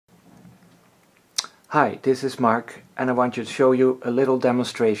Hi, this is Mark and I want to show you a little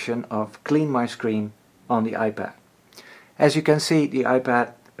demonstration of Clean My Screen on the iPad. As you can see, the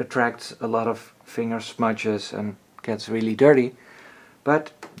iPad attracts a lot of finger smudges and gets really dirty,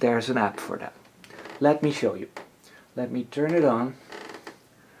 but there's an app for that. Let me show you. Let me turn it on,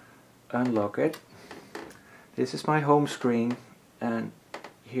 unlock it. This is my home screen and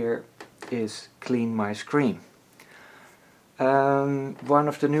here is Clean My Screen. One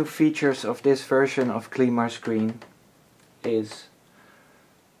of the new features of this version of Clean My Screen is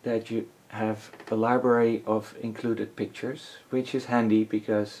that you have a library of included pictures, which is handy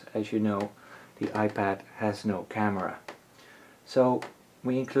because, as you know, the iPad has no camera. So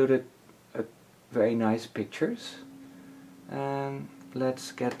we included very nice pictures, and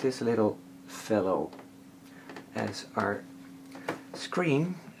let's get this little fellow as our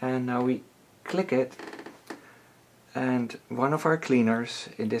screen, and now we click it. And one of our cleaners,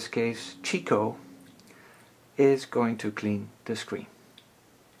 in this case Chico, is going to clean the screen.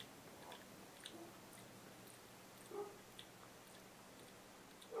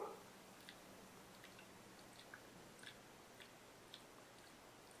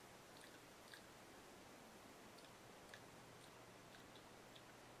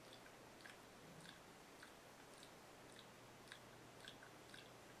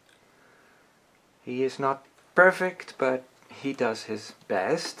 He is not perfect, but he does his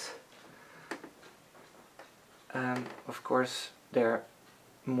best. Of course, there are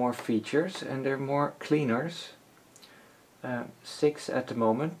more features and there are more cleaners. 6 at the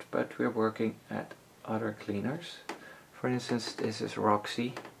moment, but we're working at other cleaners. For instance, this is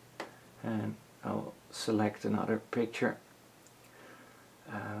Roxy, and I'll select another picture.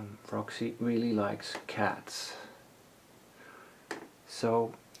 Roxy really likes cats.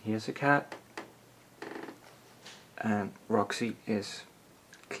 So here's a cat. And Roxy is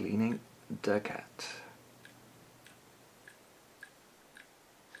cleaning the cat.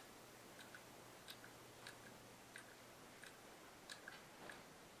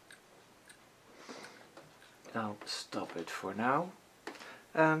 I'll stop it for now.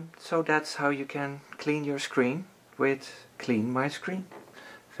 So that's how you can clean your screen with Clean My Screen.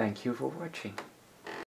 Thank you for watching.